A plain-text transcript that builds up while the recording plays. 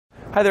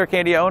Hi there,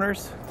 Acadia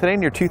owners. Today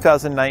in your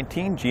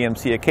 2019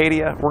 GMC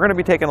Acadia, we're going to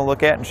be taking a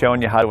look at and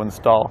showing you how to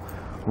install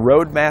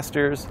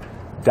Roadmaster's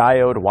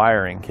diode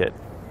wiring kit.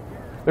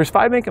 There's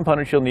 5 main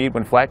components you'll need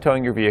when flat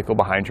towing your vehicle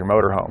behind your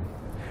motorhome.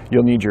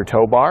 You'll need your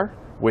tow bar,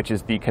 which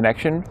is the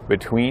connection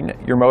between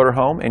your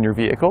motorhome and your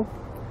vehicle.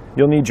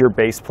 You'll need your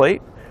base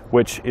plate,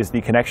 which is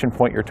the connection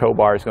point your tow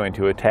bar is going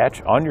to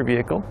attach on your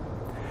vehicle.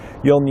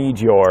 You'll need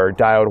your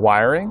diode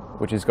wiring,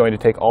 which is going to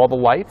take all the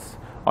lights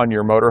on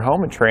your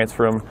motorhome and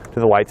transfer them to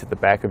the lights at the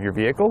back of your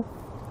vehicle.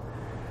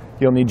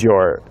 You'll need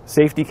your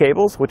safety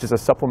cables, which is a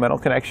supplemental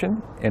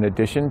connection in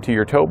addition to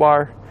your tow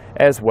bar,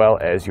 as well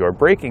as your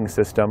braking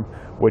system,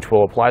 which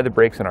will apply the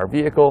brakes in our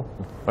vehicle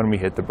when we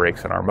hit the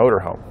brakes in our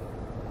motorhome.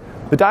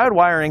 The diode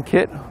wiring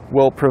kit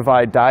will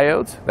provide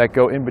diodes that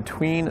go in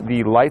between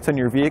the lights on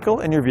your vehicle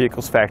and your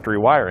vehicle's factory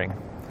wiring.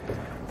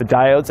 The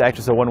diodes act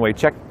as a one-way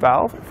check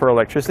valve for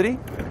electricity,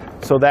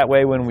 so that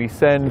way when we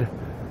send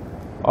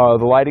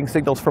the lighting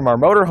signals from our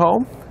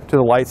motorhome to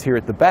the lights here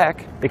at the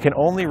back, it can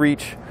only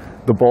reach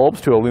the bulbs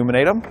to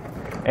illuminate them,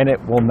 and it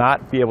will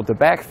not be able to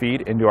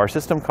backfeed into our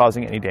system,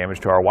 causing any damage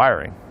to our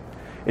wiring.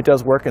 It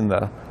does work in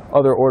the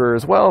other order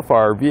as well. If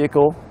our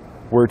vehicle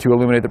were to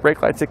illuminate the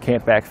brake lights, it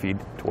can't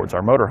backfeed towards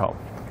our motorhome.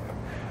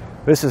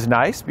 This is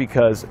nice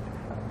because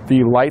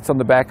the lights on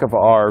the back of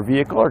our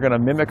vehicle are going to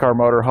mimic our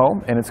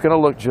motorhome, and it's going to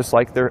look just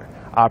like they're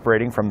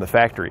operating from the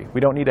factory.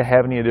 We don't need to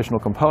have any additional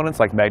components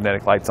like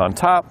magnetic lights on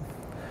top,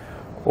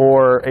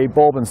 or a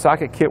bulb and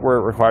socket kit where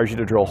it requires you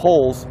to drill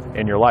holes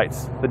in your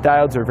lights. The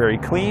diodes are very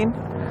clean,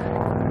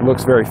 it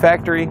looks very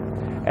factory,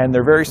 and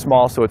they're very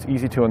small, so it's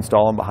easy to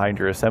install them behind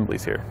your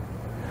assemblies here.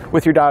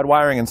 With your diode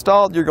wiring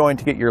installed, you're going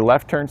to get your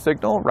left turn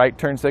signal, right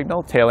turn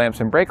signal, tail lamps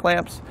and brake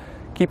lamps,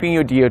 keeping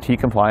you DOT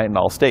compliant in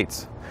all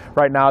states.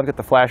 Right now I've got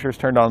the flashers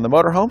turned on in the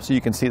motorhome, so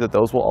you can see that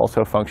those will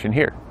also function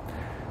here.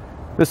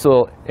 This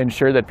will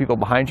ensure that people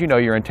behind you know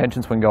your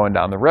intentions when going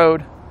down the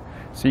road,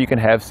 so you can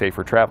have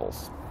safer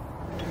travels.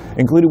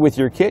 Included with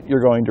your kit,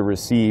 you're going to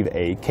receive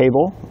a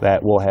cable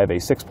that will have a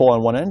 6-pole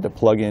on one end to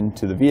plug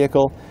into the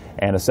vehicle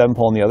and a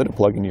 7-pole on the other to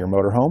plug into your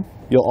motorhome.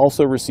 You'll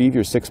also receive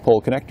your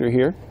 6-pole connector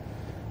here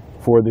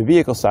for the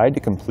vehicle side to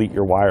complete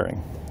your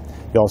wiring.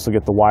 You'll also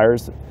get the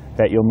wires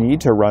that you'll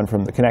need to run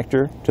from the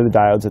connector to the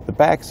diodes at the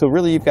back, so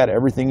really you've got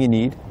everything you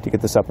need to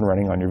get this up and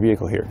running on your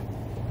vehicle here.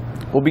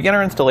 We'll begin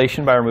our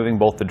installation by removing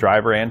both the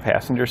driver and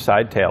passenger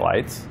side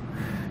taillights.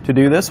 To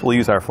do this, we'll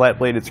use our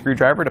flat-bladed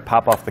screwdriver to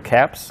pop off the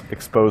caps,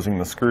 exposing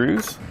the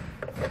screws.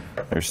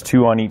 There's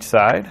 2 on each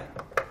side.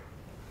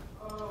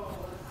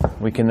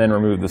 We can then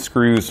remove the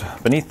screws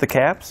beneath the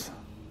caps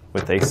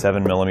with a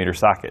 7mm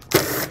socket.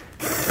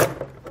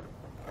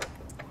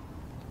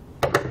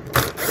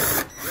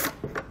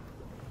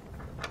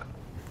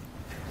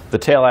 The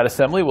taillight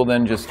assembly will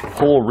then just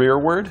pull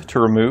rearward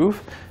to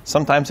remove.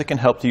 Sometimes it can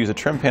help to use a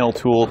trim panel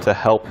tool to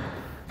help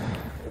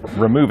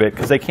remove it,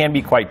 because they can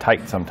be quite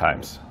tight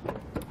sometimes.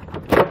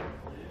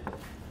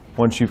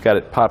 Once you've got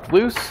it popped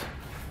loose,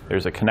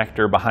 there's a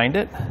connector behind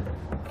it.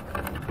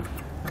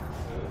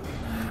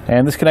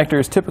 And this connector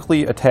is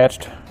typically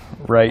attached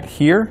right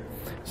here.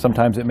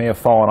 Sometimes it may have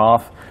fallen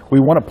off.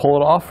 We want to pull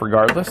it off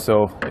regardless,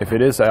 so if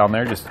it is on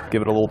there, just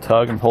give it a little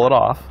tug and pull it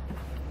off.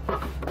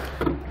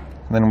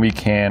 Then we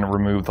can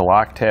remove the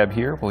lock tab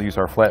here. We'll use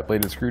our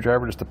flat-bladed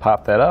screwdriver just to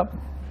pop that up.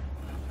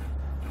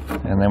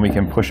 And then we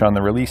can push on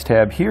the release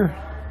tab here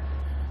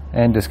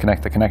and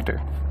disconnect the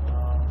connector.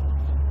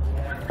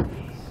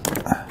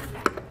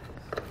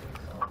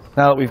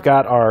 Now that we've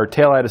got our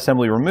taillight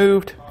assembly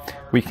removed,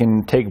 we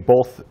can take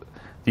both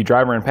the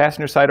driver and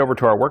passenger side over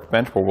to our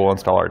workbench where we'll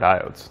install our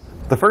diodes.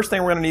 The first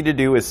thing we're going to need to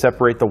do is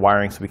separate the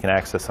wiring so we can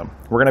access them.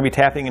 We're going to be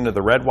tapping into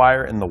the red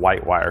wire and the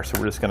white wire,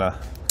 so we're just going to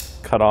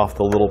cut off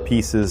the little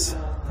pieces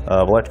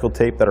of electrical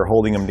tape that are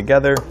holding them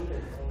together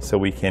so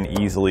we can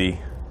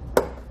easily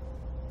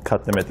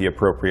cut them at the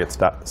appropriate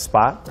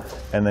spot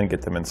and then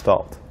get them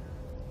installed.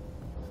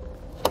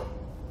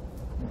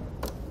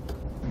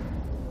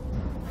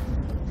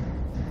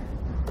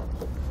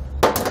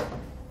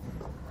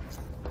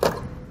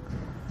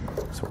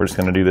 So we're just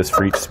going to do this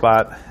for each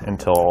spot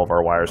until all of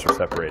our wires are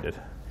separated.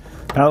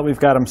 Now that we've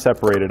got them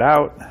separated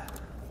out,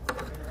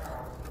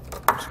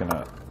 I'm just going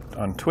to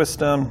untwist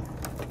them,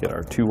 get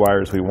our 2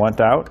 wires we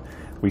want out.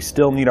 We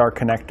still need our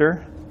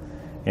connector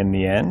in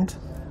the end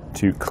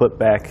to clip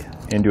back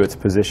into its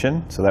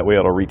position, so that way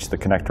it'll reach the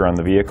connector on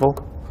the vehicle.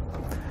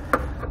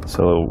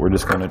 So we're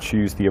just going to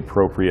choose the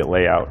appropriate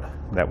layout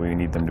that we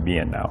need them to be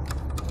in now.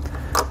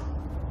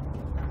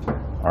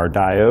 Our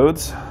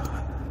diodes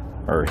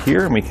are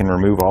here, and we can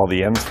remove all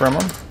the ends from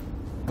them.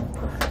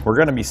 We're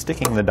going to be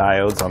sticking the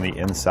diodes on the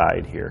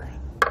inside here.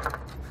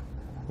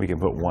 We can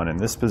put one in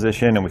this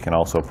position, and we can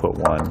also put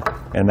one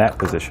in that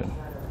position.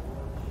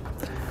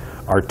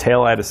 Our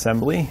taillight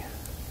assembly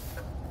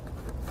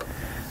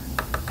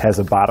has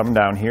a bottom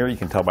down here. You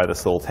can tell by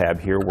this little tab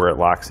here where it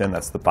locks in.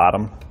 That's the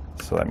bottom.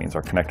 So that means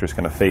our connector is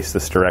going to face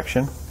this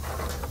direction.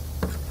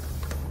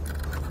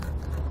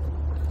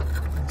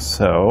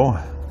 So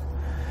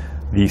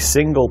the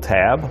single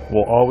tab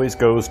will always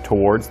go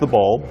towards the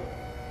bulb,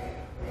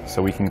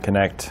 So we can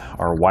connect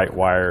our white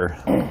wire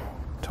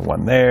to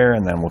one there,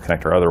 and then we'll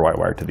connect our other white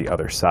wire to the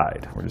other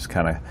side. We're just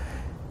kind of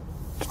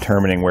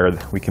determining where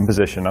we can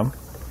position them.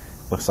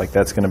 Looks like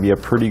that's going to be a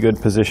pretty good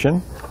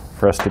position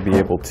for us to be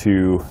able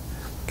to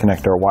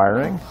connect our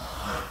wiring.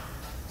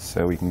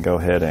 So we can go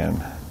ahead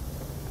and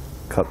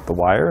cut the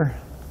wire.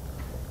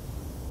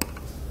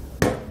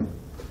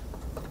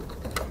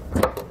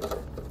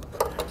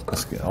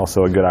 It's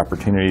also a good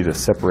opportunity to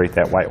separate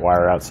that white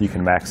wire out so you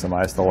can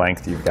maximize the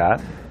length you've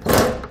got.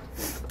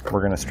 We're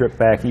going to strip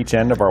back each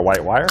end of our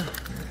white wire.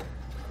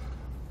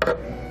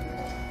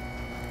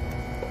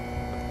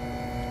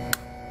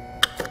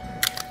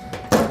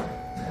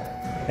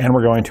 And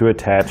we're going to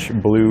attach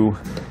blue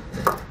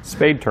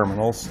spade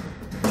terminals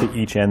to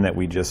each end that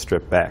we just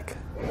stripped back.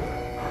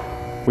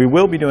 We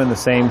will be doing the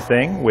same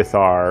thing with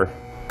our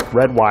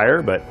red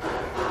wire, but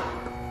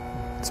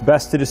it's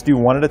best to just do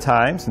one at a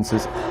time since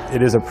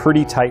it is a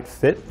pretty tight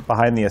fit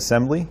behind the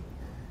assembly.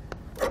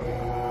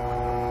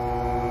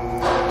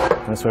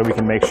 And this way we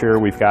can make sure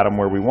we've got them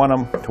where we want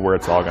them to where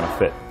it's all going to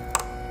fit.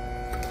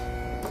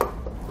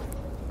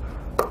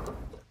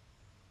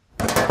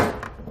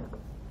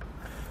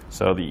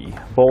 So the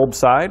bulb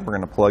side, we're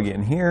going to plug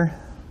in here.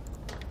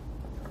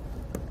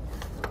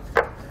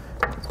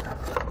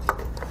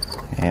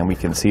 And we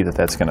can see that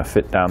that's going to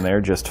fit down there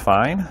just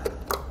fine.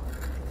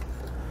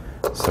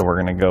 So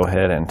we're going to go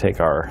ahead and take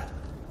our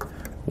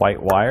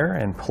white wire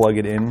and plug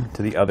it in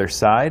to the other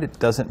side. It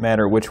doesn't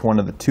matter which one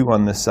of the two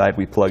on this side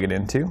we plug it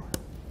into.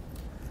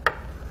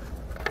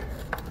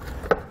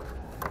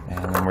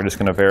 And then we're just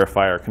going to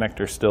verify our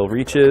connector still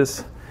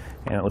reaches.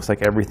 And it looks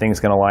like everything's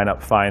going to line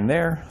up fine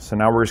there. So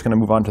now we're just going to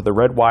move on to the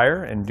red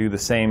wire and do the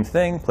same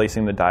thing,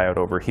 placing the diode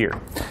over here.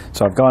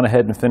 So I've gone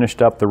ahead and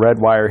finished up the red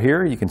wire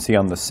here. You can see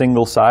on the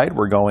single side,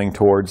 we're going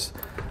towards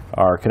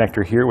our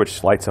connector here,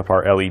 which lights up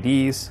our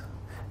LEDs.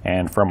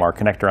 And from our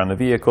connector on the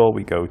vehicle,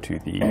 we go to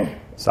the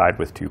side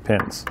with 2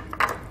 pins.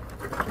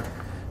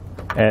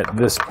 At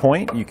this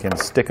point, you can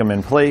stick them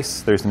in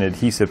place. There's an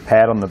adhesive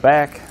pad on the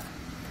back.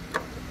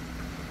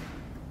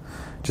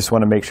 Just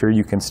want to make sure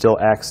you can still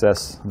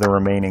access the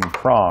remaining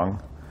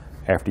prong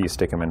after you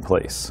stick them in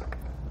place.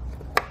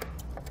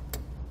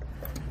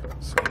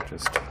 So we're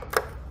just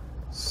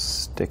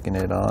sticking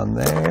it on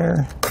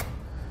there,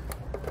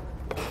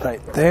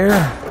 right there.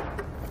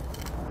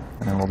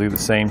 And then we'll do the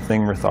same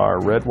thing with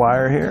our red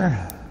wire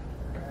here.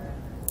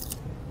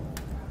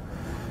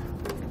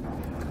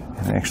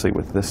 And actually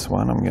with this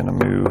one, I'm going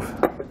to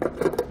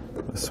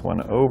move this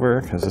one over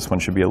because this one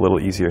should be a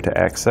little easier to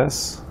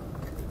access.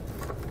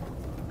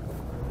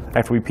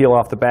 After we peel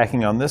off the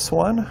backing on this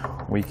one,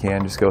 we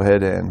can just go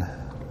ahead and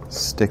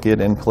stick it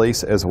in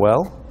place as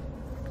well.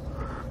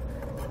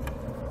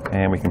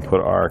 And we can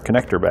put our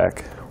connector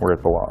back where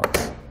it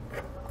belongs.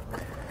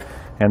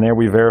 And there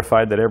we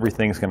verified that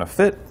everything's going to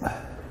fit.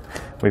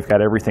 We've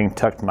got everything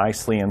tucked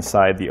nicely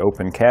inside the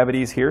open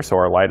cavities here, so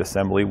our light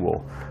assembly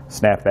will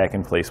snap back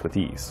in place with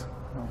ease.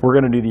 We're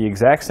going to do the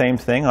exact same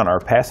thing on our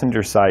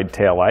passenger side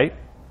taillight,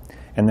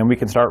 and then we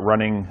can start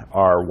running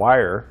our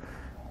wire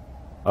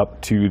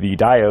up to the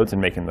diodes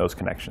and making those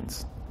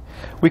connections.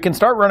 We can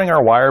start running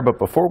our wire, but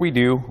before we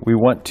do, we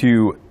want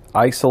to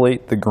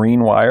isolate the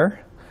green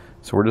wire.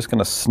 So we're just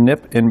going to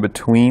snip in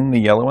between the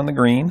yellow and the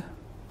green,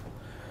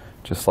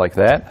 just like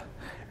that.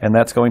 And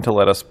that's going to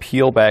let us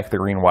peel back the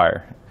green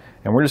wire.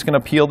 And we're just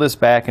going to peel this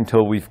back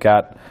until we've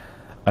got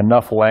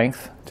enough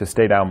length to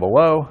stay down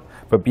below,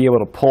 but be able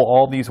to pull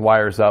all these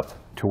wires up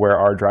to where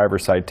our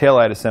driver's side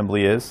taillight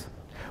assembly is.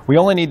 We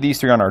only need these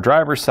 3 on our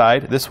driver's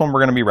side. This one we're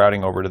going to be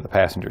routing over to the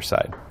passenger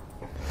side.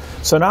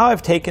 So now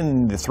I've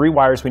taken the 3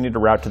 wires we need to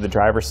route to the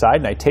driver's side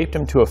and I taped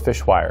them to a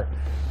fish wire.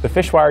 The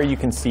fish wire you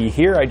can see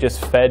here, I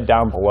just fed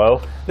down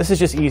below. This is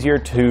just easier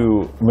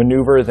to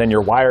maneuver than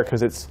your wire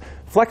because it's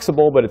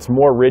flexible, but it's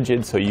more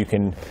rigid so you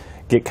can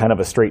get kind of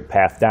a straight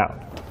path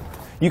down.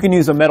 You can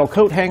use a metal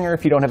coat hanger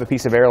if you don't have a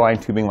piece of airline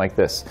tubing like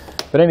this.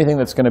 But anything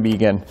that's going to be,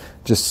 again,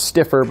 just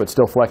stiffer but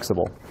still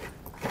flexible.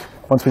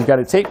 Once we've got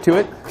it taped to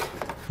it,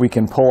 we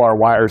can pull our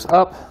wires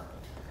up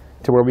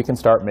to where we can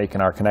start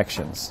making our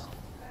connections.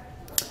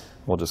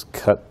 We'll just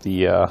cut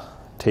the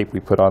tape we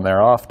put on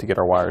there off to get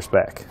our wires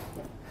back.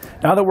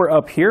 Now that we're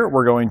up here,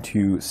 we're going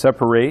to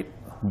separate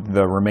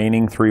the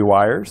remaining 3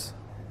 wires.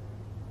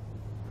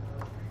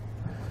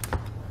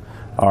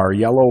 Our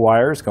yellow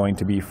wire is going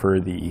to be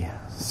for the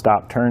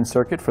stop-turn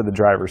circuit for the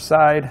driver's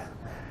side,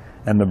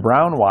 and the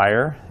brown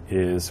wire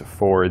is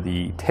for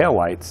the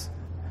taillights.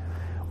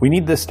 We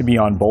need this to be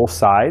on both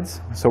sides,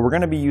 so we're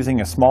going to be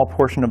using a small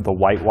portion of the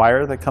white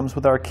wire that comes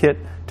with our kit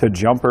to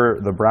jumper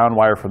the brown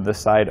wire from this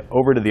side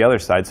over to the other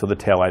side so the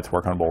taillights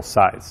work on both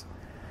sides.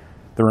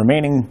 The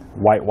remaining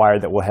white wire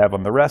that we'll have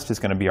on the rest is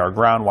going to be our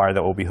ground wire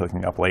that we'll be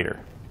hooking up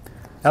later.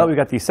 Now that we've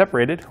got these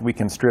separated, we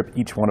can strip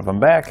each one of them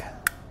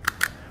back.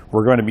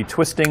 We're going to be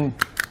twisting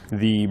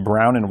the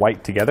brown and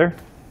white together.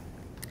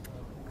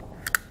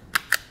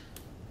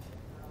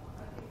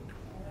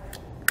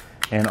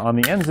 And on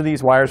the ends of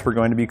these wires, we're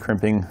going to be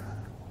crimping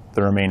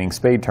the remaining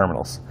spade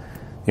terminals.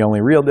 The only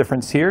real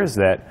difference here is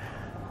that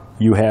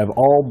You have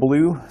all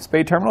blue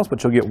spade terminals,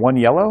 but you'll get one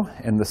yellow,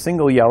 and the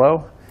single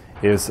yellow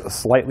is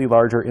slightly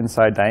larger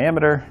inside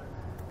diameter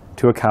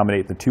to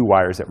accommodate the two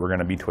wires that we're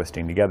going to be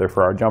twisting together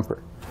for our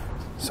jumper.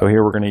 So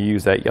here we're going to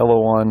use that yellow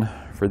one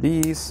for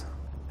these,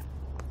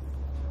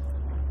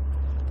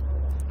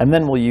 and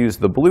then we'll use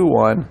the blue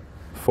one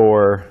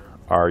for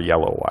our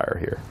yellow wire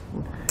here.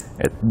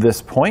 At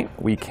this point,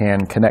 we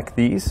can connect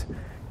these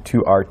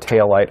to our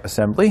taillight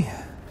assembly.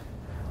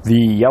 The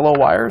yellow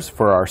wires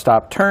for our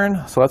stop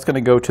turn, so that's going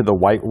to go to the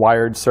white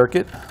wired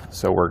circuit.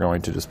 So we're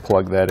going to just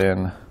plug that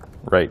in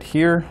right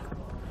here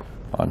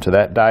onto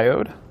that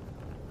diode.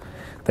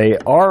 They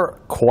are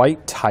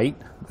quite tight,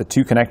 the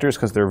two connectors,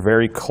 because they're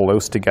very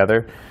close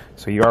together.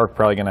 So you are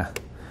probably going to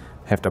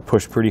have to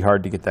push pretty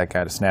hard to get that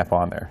guy to snap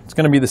on there. It's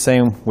going to be the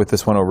same with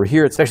this one over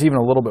here. It's actually even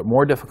a little bit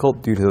more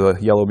difficult due to the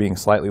yellow being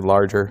slightly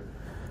larger,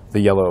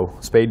 the yellow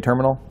spade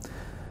terminal.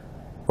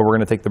 But we're going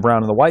to take the brown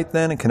and the white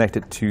then and connect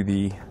it to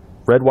the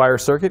red wire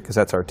circuit, because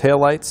that's our tail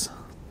lights.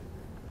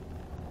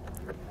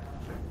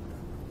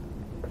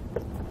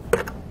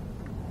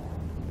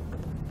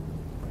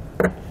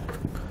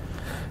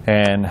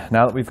 And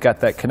now that we've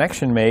got that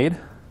connection made,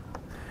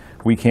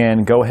 we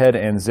can go ahead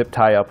and zip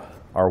tie up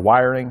our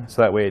wiring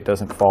so that way it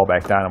doesn't fall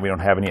back down and we don't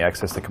have any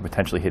excess that could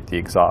potentially hit the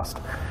exhaust.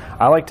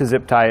 I like to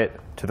zip tie it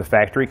to the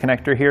factory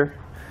connector here,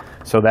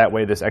 so that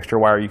way this extra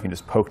wire you can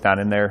just poke down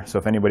in there. So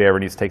if anybody ever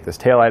needs to take this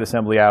taillight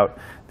assembly out,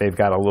 they've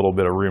got a little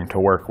bit of room to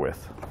work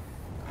with.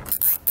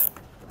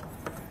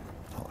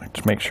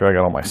 Just make sure I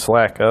got all my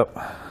slack up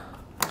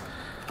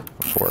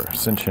before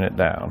cinching it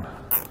down.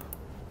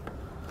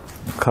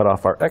 Cut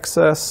off our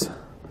excess,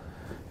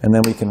 and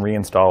then we can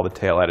reinstall the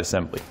taillight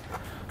assembly.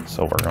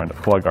 So we're going to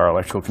plug our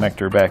electrical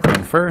connector back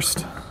in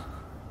first.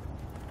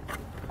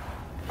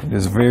 It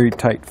is a very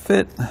tight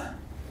fit.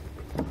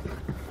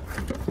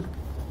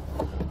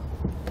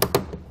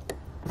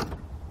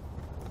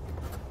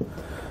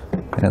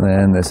 And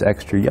then this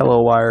extra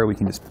yellow wire, we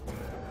can just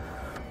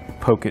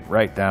poke it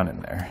right down in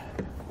there.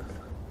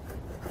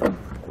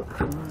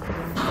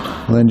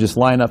 And then just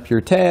line up your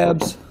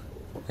tabs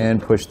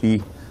and push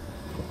the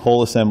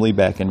whole assembly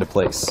back into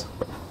place.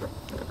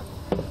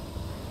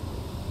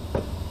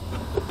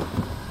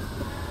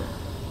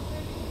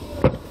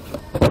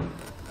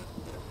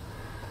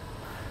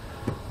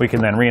 We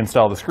can then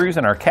reinstall the screws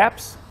in our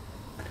caps,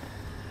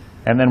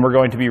 and then we're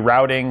going to be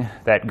routing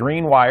that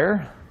green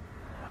wire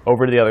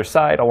over to the other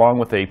side along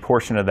with a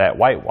portion of that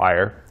white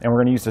wire, and we're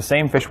going to use the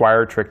same fish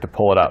wire trick to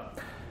pull it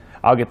up.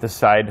 I'll get this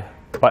side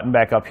button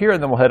back up here,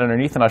 and then we'll head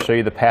underneath and I'll show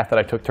you the path that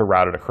I took to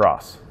route it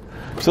across.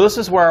 So this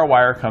is where our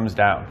wire comes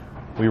down.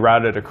 We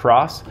route it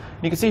across.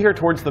 You can see here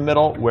towards the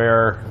middle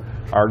where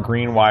our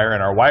green wire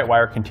and our white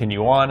wire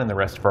continue on, and the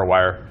rest of our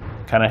wire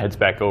kind of heads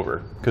back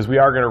over, because we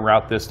are going to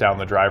route this down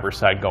the driver's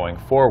side going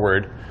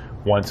forward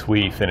once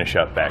we finish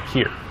up back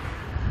here.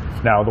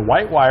 Now the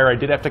white wire I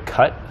did have to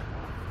cut.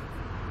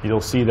 You'll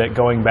see that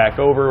going back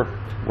over,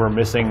 we're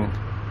missing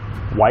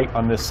white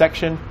on this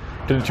section.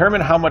 To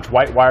determine how much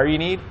white wire you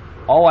need,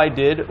 all I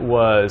did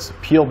was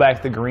peel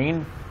back the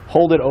green,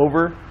 hold it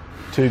over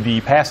to the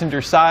passenger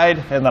side,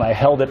 and then I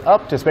held it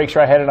up to make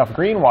sure I had enough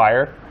green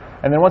wire.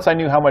 And then once I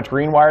knew how much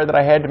green wire that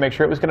I had to make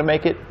sure it was going to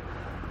make it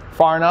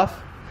far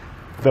enough,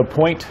 the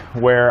point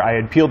where I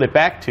had peeled it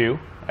back to,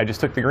 I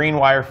just took the green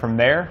wire from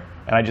there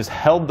and I just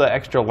held the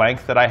extra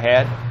length that I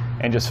had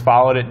and just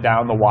followed it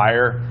down the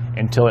wire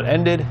until it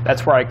ended.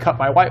 That's where I cut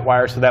my white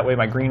wire, so that way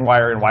my green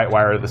wire and white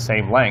wire are the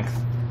same length.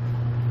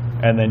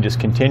 And then just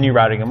continue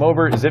routing them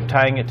over, zip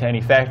tying it to any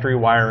factory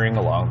wiring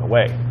along the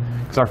way.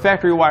 Because our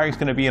factory wiring is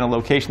going to be in a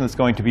location that's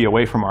going to be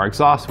away from our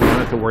exhaust, so we don't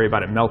have to worry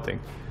about it melting.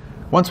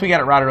 Once we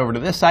got it routed over to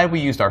this side, we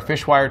used our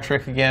fish wire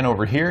trick again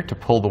over here to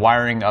pull the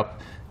wiring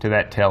up to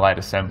that taillight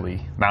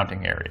assembly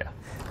mounting area.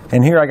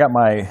 And here I got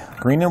my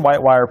green and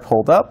white wire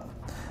pulled up.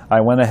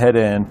 I went ahead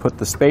and put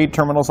the spade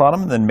terminals on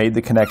them, then made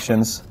the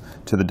connections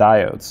to the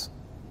diodes.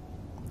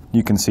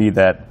 You can see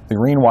that the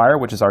green wire,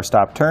 which is our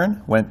stop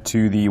turn, went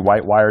to the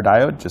white wire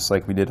diode, just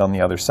like we did on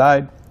the other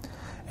side.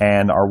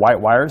 And our white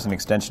wire is an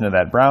extension of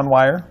that brown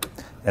wire,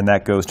 and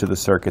that goes to the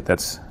circuit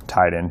that's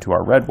tied into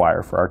our red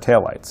wire for our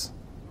taillights.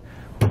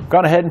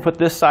 Gone ahead and put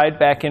this side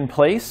back in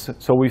place.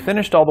 So we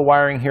finished all the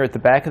wiring here at the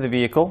back of the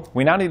vehicle.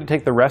 We now need to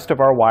take the rest of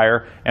our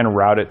wire and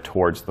route it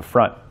towards the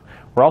front.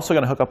 We're also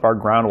going to hook up our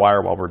ground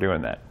wire while we're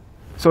doing that.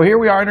 So here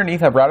we are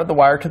underneath. I've routed the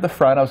wire to the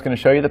front. I was going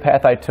to show you the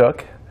path I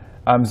took.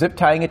 I'm zip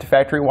tying it to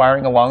factory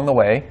wiring along the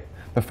way.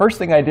 The first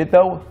thing I did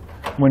though,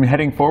 when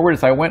heading forward,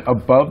 is I went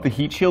above the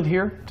heat shield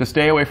here to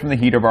stay away from the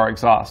heat of our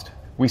exhaust.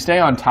 We stay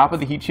on top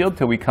of the heat shield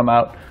till we come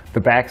out the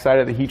back side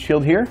of the heat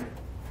shield here.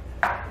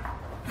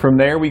 From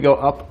there we go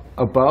up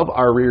above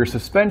our rear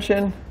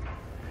suspension,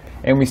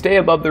 and we stay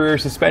above the rear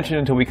suspension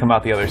until we come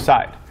out the other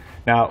side.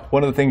 Now,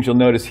 one of the things you'll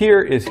notice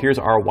here is here's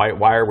our white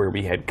wire where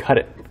we had cut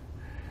it.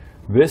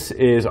 This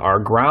is our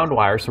ground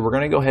wire, so we're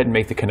going to go ahead and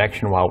make the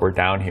connection while we're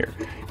down here.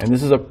 And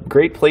this is a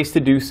great place to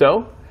do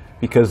so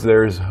because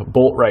there's a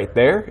bolt right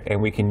there,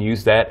 and we can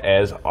use that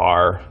as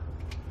our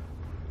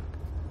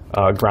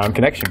ground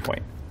connection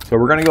point. So So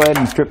we're going to go ahead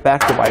and strip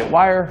back the white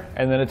wire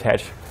and then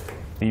attach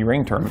the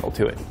ring terminal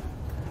to it.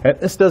 And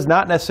this does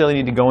not necessarily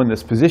need to go in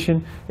this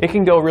position. It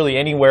can go really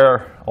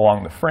anywhere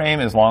along the frame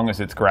as long as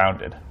it's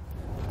grounded.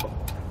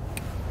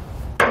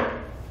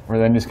 We're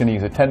then just going to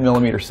use a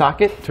 10mm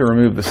socket to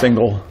remove the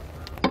single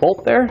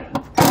bolt there.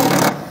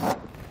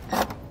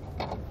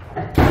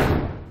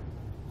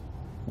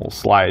 We'll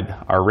slide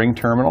our ring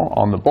terminal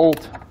on the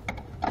bolt,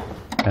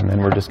 and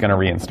then we're just going to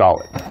reinstall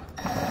it.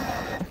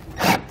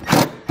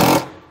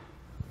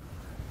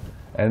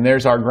 And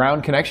there's our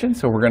ground connection,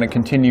 so we're going to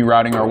continue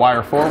routing our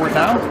wire forward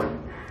now.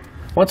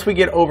 Once we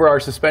get over our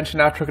suspension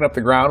after hooking up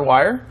the ground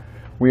wire,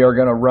 we are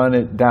going to run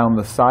it down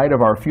the side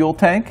of our fuel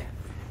tank.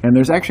 And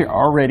there's actually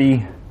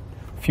already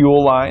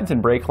fuel lines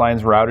and brake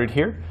lines routed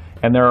here.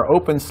 And there are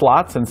open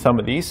slots in some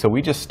of these, so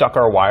we just stuck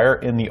our wire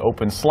in the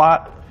open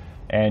slot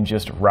and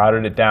just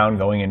routed it down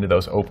going into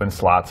those open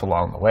slots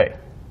along the way.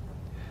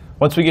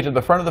 Once we get to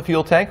the front of the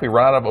fuel tank, we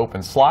run out of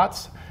open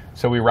slots,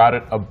 so we route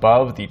it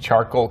above the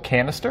charcoal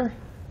canister.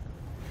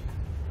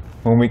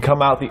 When we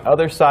come out the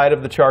other side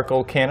of the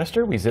charcoal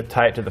canister, we zip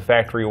tie it to the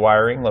factory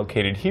wiring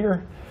located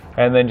here,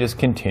 and then just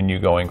continue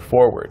going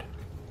forward.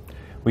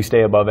 We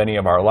stay above any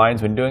of our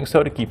lines when doing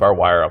so to keep our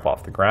wire up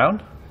off the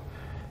ground.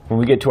 When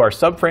we get to our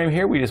subframe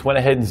here, we just went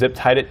ahead and zip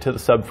tied it to the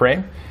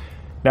subframe.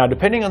 Now,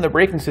 depending on the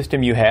braking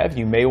system you have,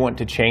 you may want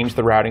to change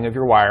the routing of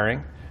your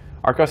wiring.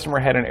 Our customer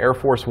had an Air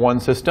Force One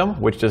system,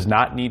 which does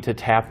not need to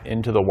tap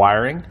into the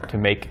wiring to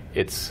make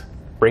its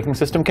braking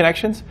system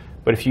connections.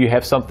 But if you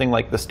have something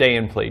like the Stay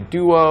and Play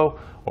Duo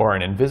or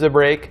an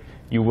Invisibrake,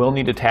 you will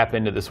need to tap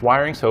into this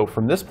wiring. So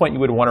from this point, you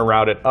would want to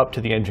route it up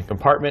to the engine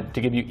compartment to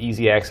give you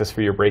easy access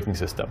for your braking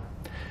system.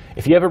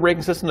 If you have a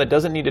braking system that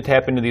doesn't need to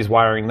tap into these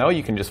wiring though,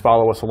 you can just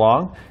follow us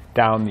along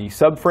down the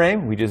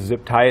subframe. We just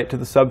zip tie it to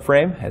the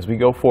subframe as we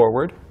go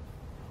forward.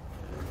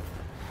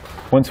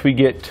 Once we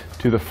get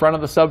to the front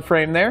of the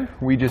subframe there,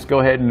 we just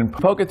go ahead and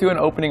poke it through an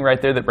opening right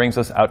there that brings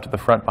us out to the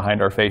front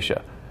behind our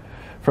fascia.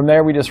 From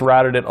there, we just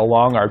routed it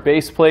along our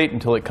base plate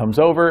until it comes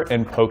over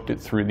and poked it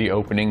through the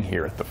opening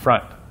here at the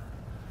front.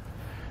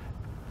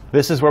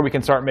 This is where we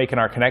can start making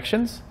our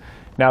connections.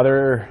 Now,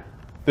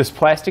 this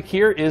plastic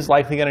here is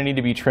likely going to need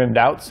to be trimmed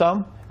out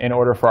some in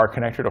order for our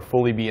connector to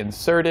fully be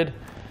inserted.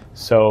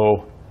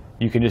 So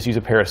you can just use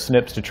a pair of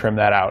snips to trim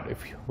that out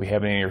if we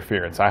have any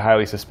interference. I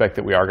highly suspect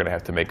that we are going to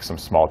have to make some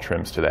small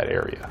trims to that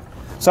area.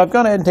 So I've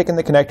gone ahead and taken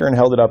the connector and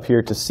held it up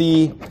here to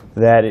see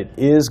that it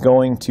is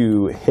going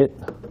to hit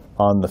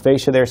on the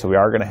fascia there, so we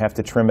are going to have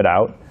to trim it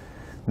out.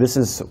 This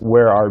is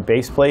where our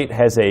base plate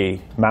has a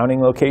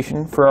mounting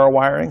location for our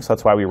wiring, so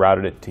that's why we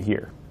routed it to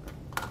here.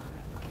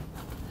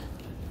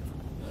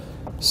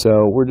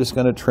 So we're just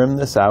going to trim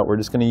this out. We're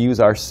just going to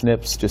use our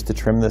snips just to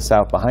trim this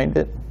out behind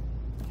it.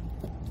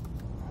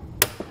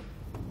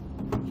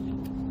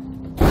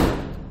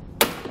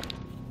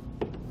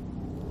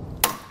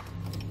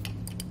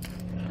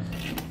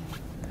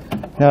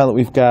 Now that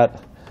we've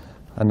got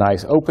a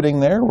nice opening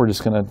there, we're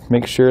just going to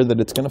make sure that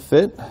it's going to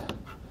fit.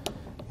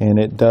 And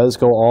it does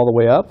go all the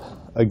way up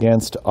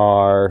against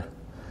our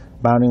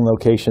mounting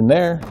location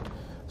there,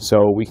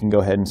 so we can go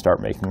ahead and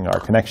start making our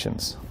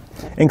connections.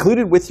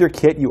 Included with your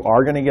kit, you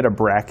are going to get a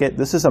bracket.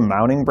 This is a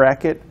mounting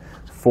bracket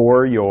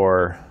for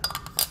your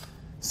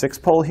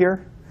 6-pole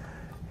here.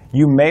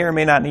 You may or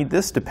may not need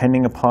this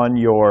depending upon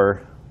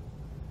your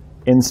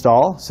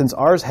install. Since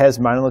ours has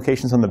mounting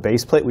locations on the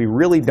base plate, we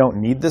really don't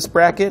need this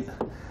bracket.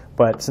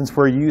 But since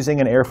we're using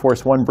an Air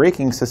Force One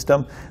braking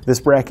system, this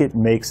bracket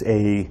makes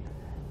a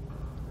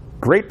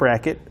great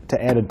bracket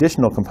to add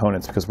additional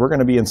components, because we're going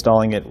to be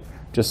installing it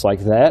just like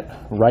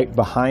that, right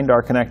behind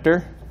our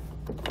connector.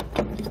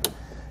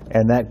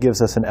 And that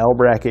gives us an L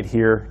bracket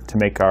here to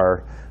make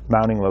our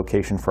mounting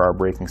location for our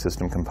braking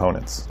system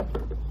components.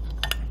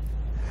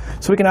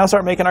 So we can now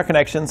start making our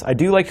connections. I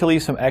do like to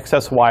leave some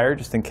excess wire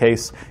just in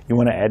case you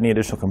want to add any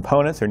additional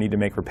components or need to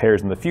make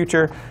repairs in the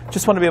future.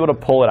 Just want to be able to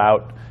pull it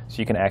out so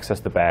you can access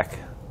the back.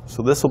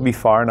 So this will be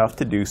far enough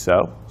to do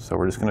so. So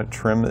we're just going to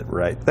trim it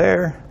right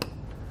there.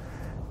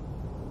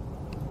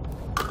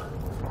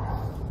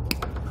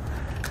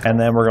 And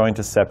then we're going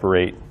to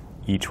separate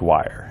each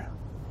wire.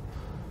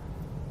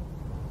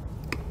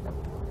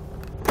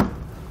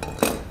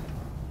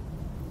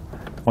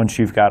 Once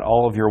you've got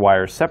all of your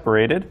wires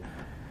separated,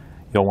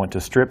 you'll want to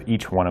strip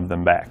each one of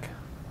them back.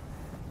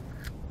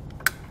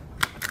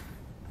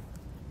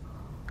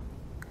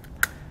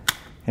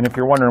 And if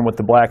you're wondering what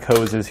the black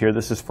hose is here,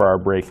 this is for our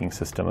braking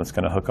system. It's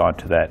going to hook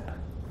onto that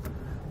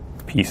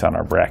piece on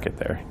our bracket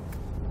there.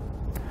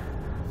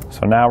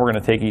 So now we're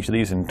going to take each of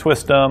these and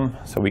twist them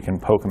so we can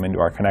poke them into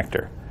our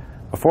connector.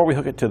 Before we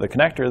hook it to the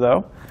connector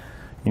though,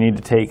 you need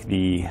to take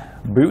the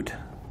boot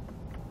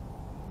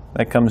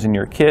that comes in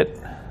your kit,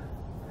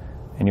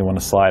 and you want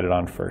to slide it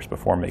on first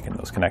before making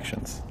those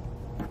connections.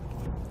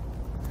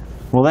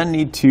 We'll then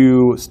need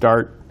to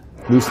start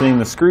loosening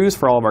the screws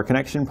for all of our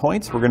connection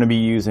points. We're going to be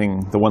using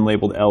the one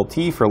labeled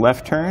LT for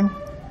left turn,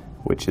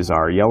 which is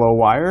our yellow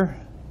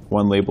wire,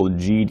 one labeled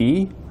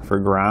GD for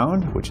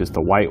ground, which is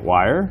the white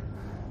wire,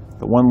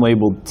 the one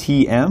labeled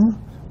TM,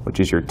 which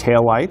is your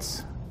tail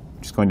lights,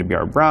 which is going to be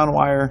our brown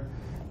wire.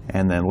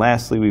 And then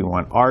lastly, we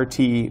want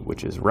RT,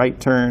 which is right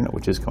turn,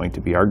 which is going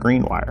to be our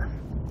green wire.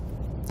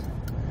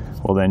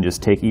 We'll then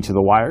just take each of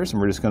the wires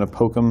and we're just going to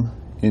poke them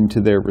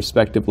into their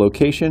respective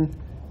location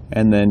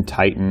and then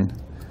tighten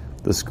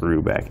the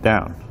screw back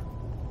down.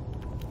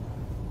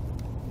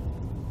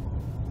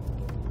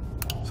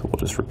 So we'll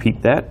just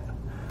repeat that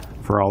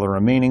for all the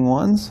remaining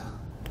ones.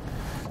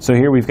 So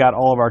here we've got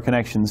all of our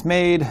connections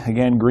made.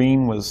 Again,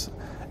 green was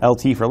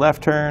LT for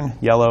left turn,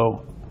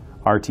 yellow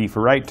RT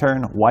for right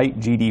turn, white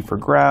GD for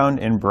ground,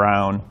 and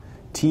brown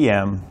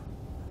TM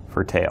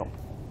for tail.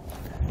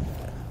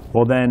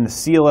 We'll then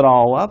seal it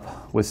all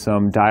up with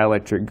some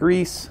dielectric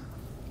grease.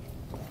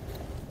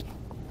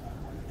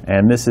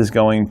 And this is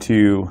going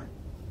to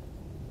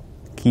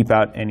keep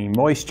out any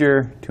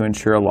moisture to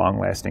ensure a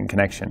long-lasting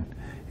connection.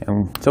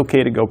 And it's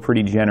okay to go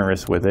pretty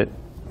generous with it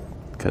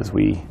because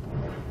we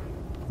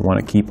want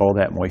to keep all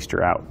that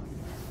moisture out.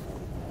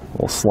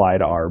 We'll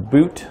slide our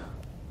boot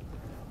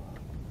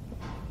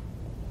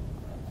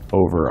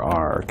over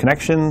our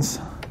connections.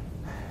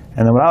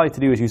 And then what I like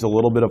to do is use a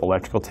little bit of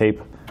electrical tape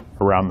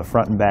around the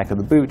front and back of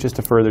the boot just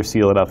to further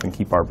seal it up and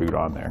keep our boot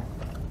on there.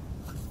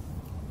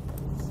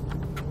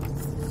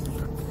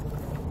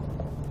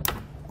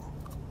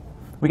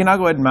 We can now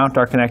go ahead and mount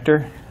our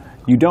connector.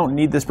 You don't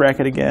need this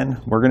bracket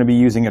again. We're going to be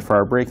using it for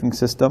our braking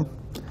system.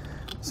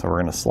 So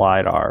we're going to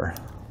slide our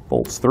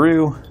bolts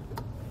through.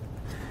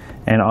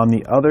 And on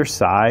the other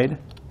side,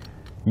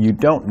 you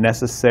don't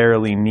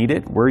necessarily need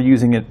it. We're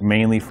using it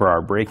mainly for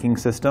our braking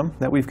system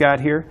that we've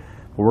got here.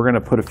 But we're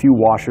going to put a few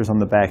washers on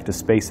the back to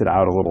space it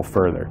out a little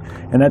further.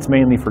 And that's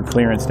mainly for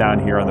clearance down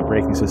here on the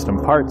braking system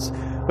parts.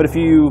 But if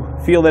you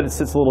feel that it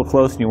sits a little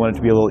close and you want it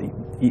to be a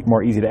little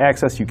more easy to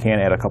access, you can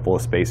add a couple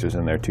of spacers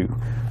in there too.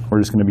 We're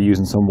just going to be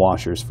using some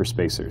washers for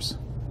spacers.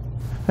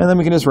 And then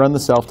we can just run the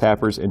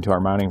self-tappers into our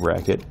mounting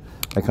bracket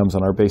that comes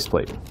on our base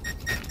plate.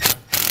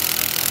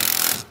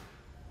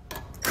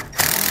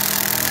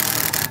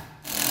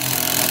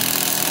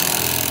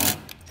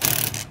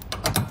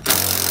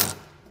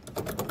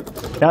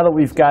 Now that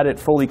we've got it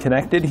fully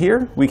connected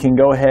here, we can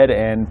go ahead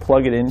and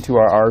plug it into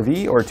our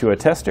RV or to a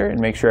tester and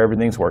make sure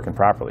everything's working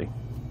properly.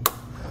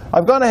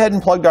 I've gone ahead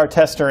and plugged our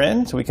tester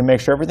in so we can make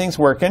sure everything's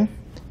working.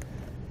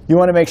 You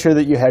want to make sure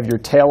that you have your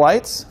tail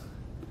lights,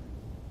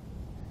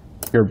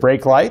 your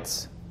brake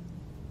lights,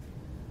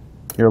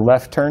 your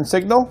left turn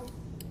signal,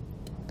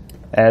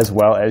 as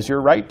well as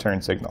your right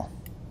turn signal.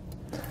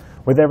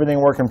 With everything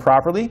working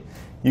properly,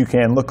 you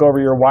can look over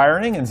your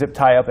wiring and zip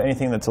tie up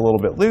anything that's a little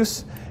bit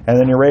loose, and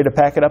then you're ready to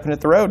pack it up and hit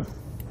the road.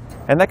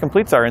 And that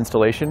completes our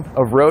installation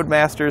of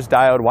Roadmaster's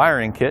diode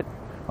wiring kit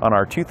on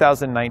our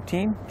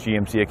 2019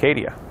 GMC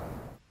Acadia.